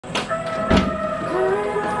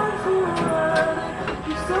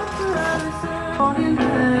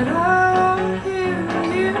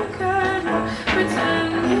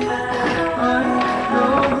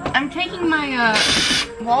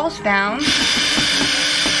walls down,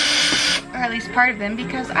 or at least part of them,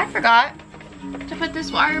 because I forgot to put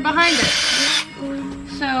this wire behind it.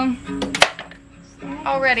 So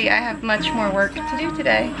already I have much more work to do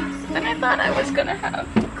today than I thought I was gonna have.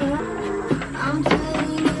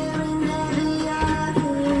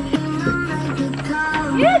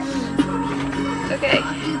 Yes! Okay.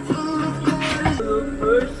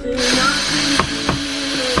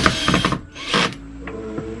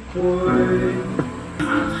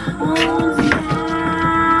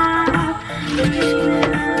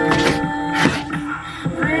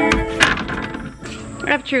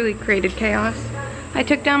 I've truly created chaos. I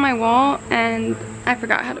took down my wall and I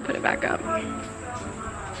forgot how to put it back up.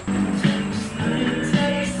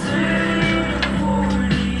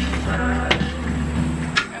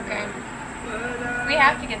 Okay. We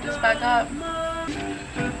have to get this back up.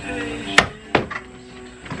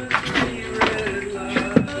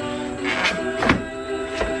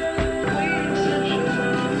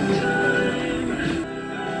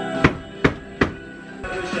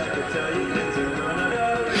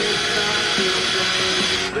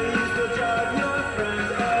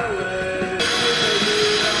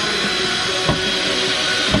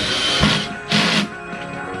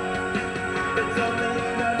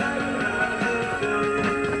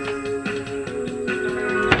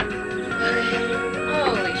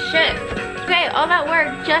 All that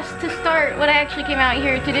work just to start what I actually came out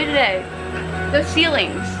here to do today. The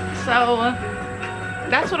ceilings. So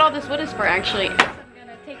that's what all this wood is for, actually. I'm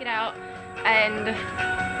gonna take it out and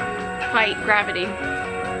fight gravity.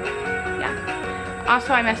 Yeah.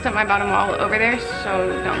 Also, I messed up my bottom wall over there, so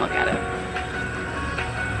don't look at it.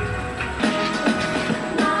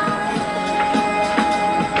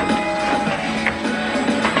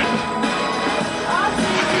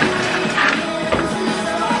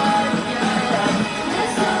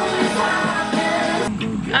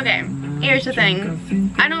 Okay, here's the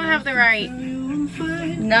thing. I don't have the right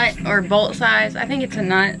nut or bolt size. I think it's a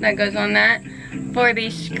nut that goes on that for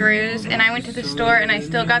these screws. And I went to the store and I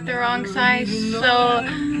still got the wrong size. So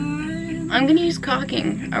I'm gonna use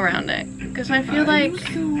caulking around it, because I feel like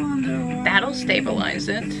that'll stabilize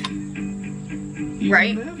it.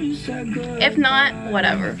 Right? If not,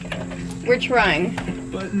 whatever. We're trying.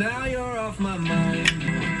 But now you're off my mind.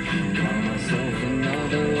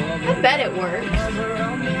 I bet it works.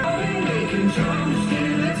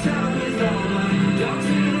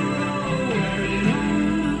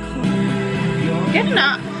 Good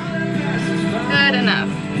enough. Good enough.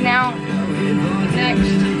 Now,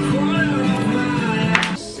 next.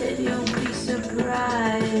 Said you'll be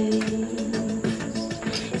surprised.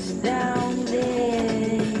 It's down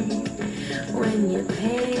there when you're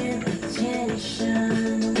paying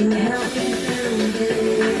attention and helping through this.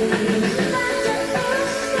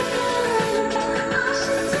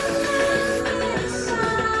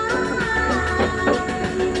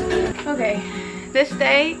 Okay, this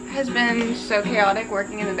day has been so chaotic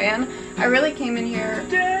working in the van. I really came in here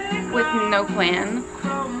with no plan,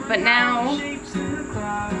 but now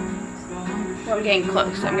well, I'm getting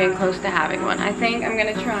close. I'm getting close to having one. I think I'm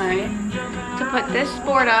gonna try to put this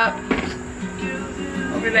board up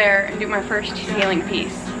over there and do my first ceiling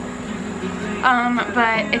piece.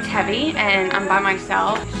 But it's heavy and I'm by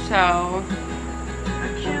myself, so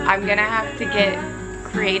I'm gonna have to get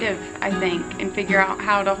creative, I think, and figure out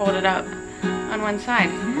how to hold it up on one side.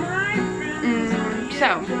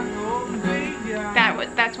 So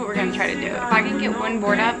that's what we're gonna try to do. If I can get one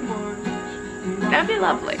board up, that'd be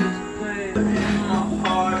lovely.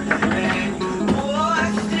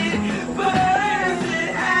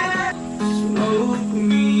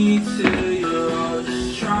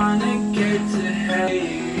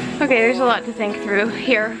 Okay, there's a lot to think through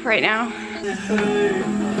here right now.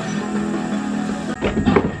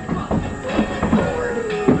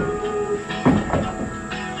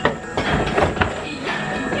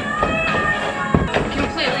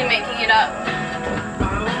 Completely making it up.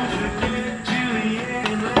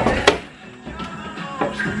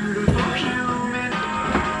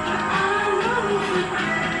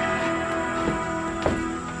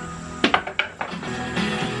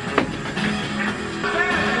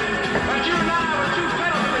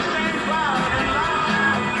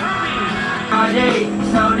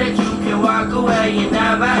 So that you can walk away, you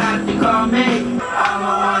never have to call me. I'm a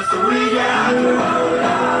once a week, yeah, I can roll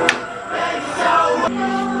up. Baby, so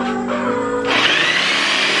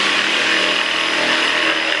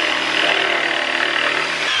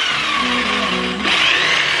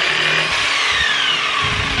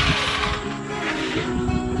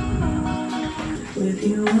with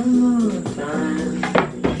you one more time.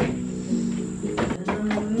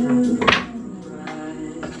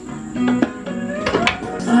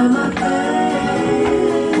 time I pay.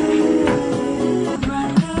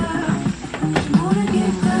 Right now, I wanna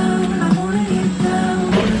get down, I wanna get down.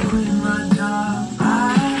 Wanna quit my job, I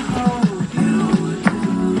hope you would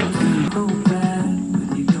too. Go back, but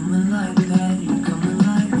you're coming like that, you're coming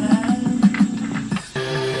like that.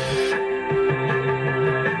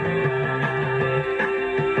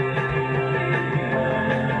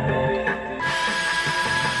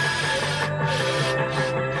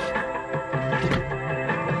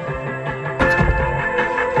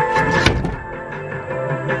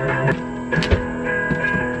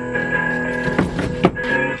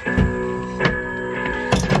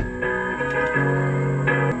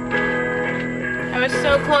 I was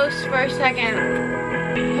so close for a second.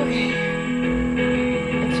 Okay.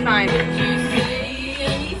 It's fine. Did you say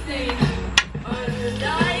anything? Or did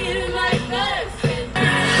I hear my best?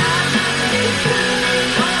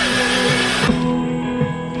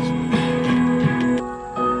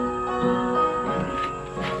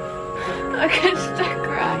 I could start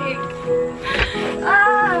crying.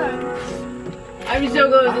 Ah! I'm so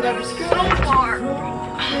close and I'm so far.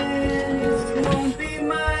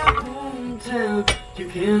 You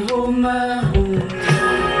can't hold my hometown.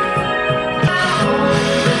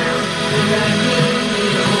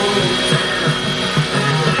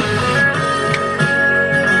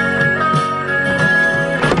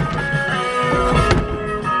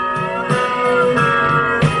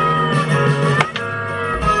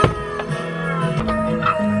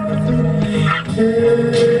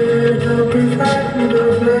 Don't be frightened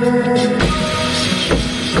of me.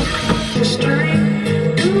 The street.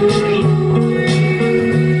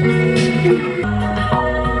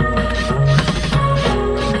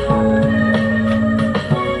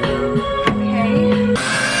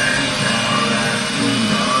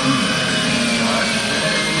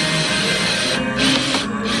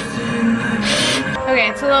 Okay,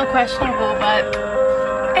 it's a little questionable, but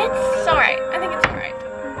it's alright. I think it's alright.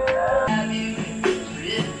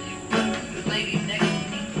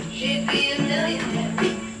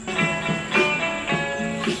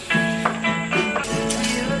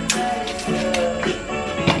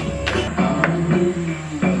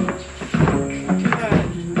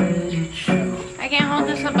 I can't hold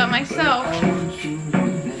this up by myself.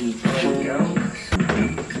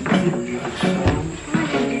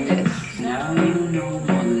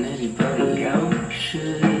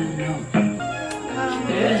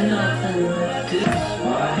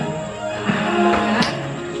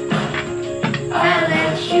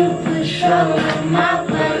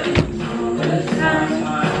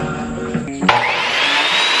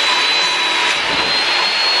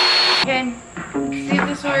 Okay, see if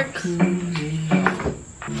this works.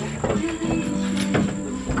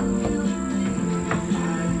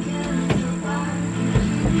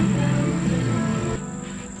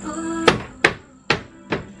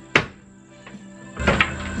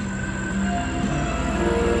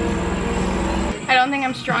 I don't think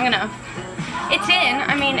I'm strong enough. It's in,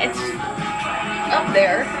 I mean, it's up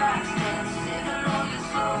there.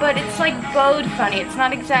 But it's like bowed funny. It's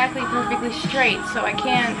not exactly perfectly straight, so I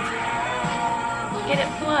can't get it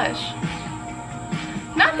flush.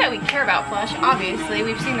 Not that we care about flush, obviously.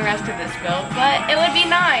 We've seen the rest of this build, but it would be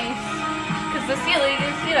nice. Because the ceiling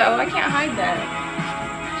is, you know, I can't hide that.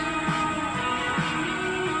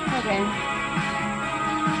 Okay.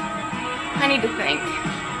 I need to think.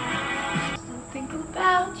 Think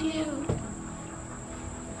about you.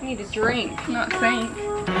 I need to drink, not think.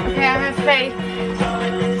 Okay, I have faith.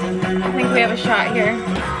 I think we have a shot here.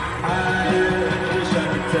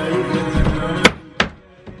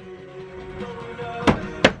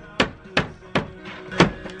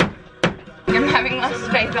 I'm having less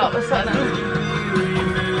faith all of a sudden.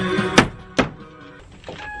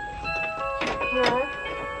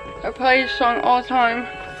 I play this song all the time.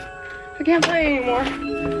 I can't play it anymore.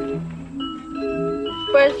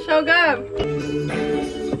 But it's so good.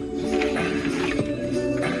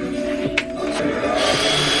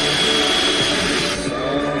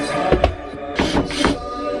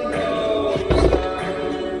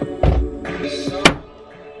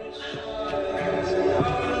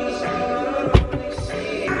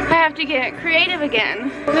 I have to get creative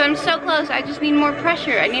again. Because I'm so close, I just need more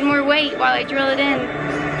pressure. I need more weight while I drill it in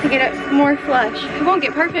to get it more flush. It won't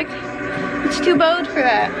get perfect. It's too bowed for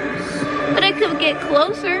that. But I could get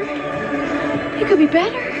closer. It could be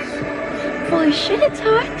better. Holy shit, it's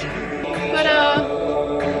hot. But I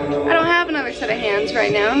don't have another set of hands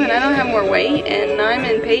right now, and I don't have more weight, and I'm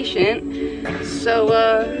impatient. So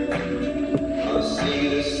I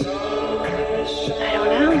don't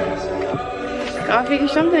know. Gotta figure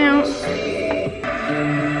something out.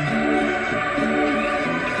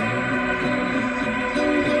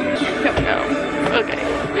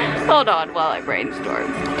 Hold on while I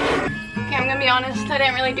brainstorm. Okay, I'm gonna be honest, I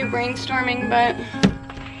didn't really do brainstorming, but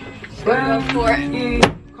just gonna go for it.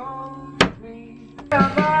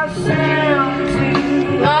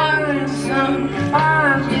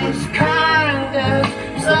 I'm just kind of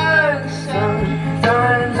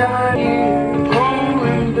sometimes I am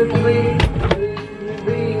going to bleed.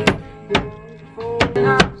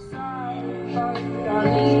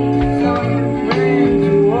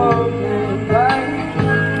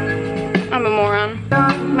 I'm a moron.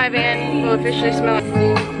 My van will officially smell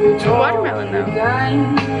like watermelon though.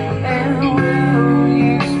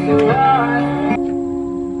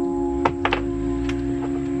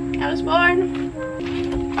 I was born.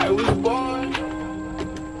 I was born.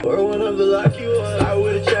 Or one of the lucky ones. I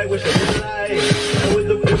would have checked with the light. And with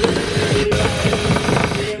the people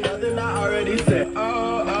saying nothing I already said.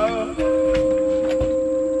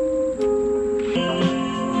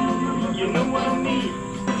 You know what I mean?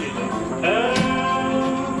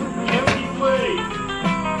 Every way.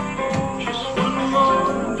 Just one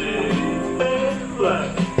more day.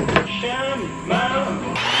 Like shining mountain.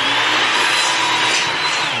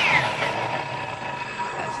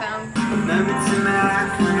 Moments in my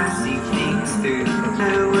life when I see things through.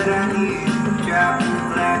 Know what I need, dropping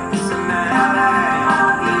black somehow.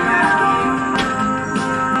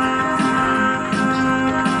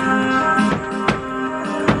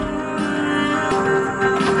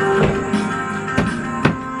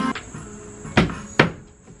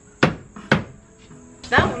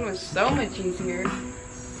 That one was so much easier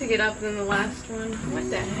to get up than the last one. What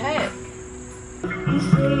the heck?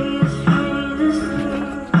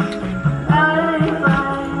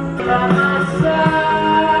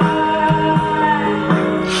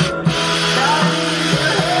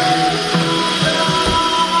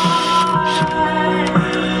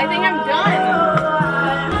 I think I'm done.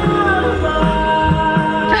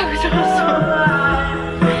 That was awesome.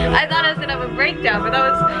 I thought I was gonna have a breakdown, but that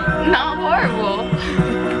was not horrible.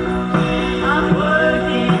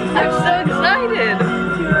 I'm so excited.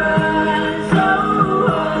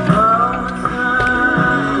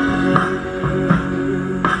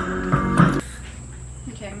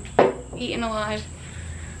 Okay, eaten alive.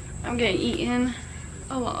 I'm getting eaten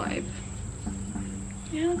alive.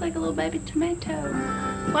 You look like a little baby tomato.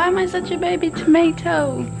 Why am I such a baby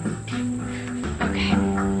tomato? Okay.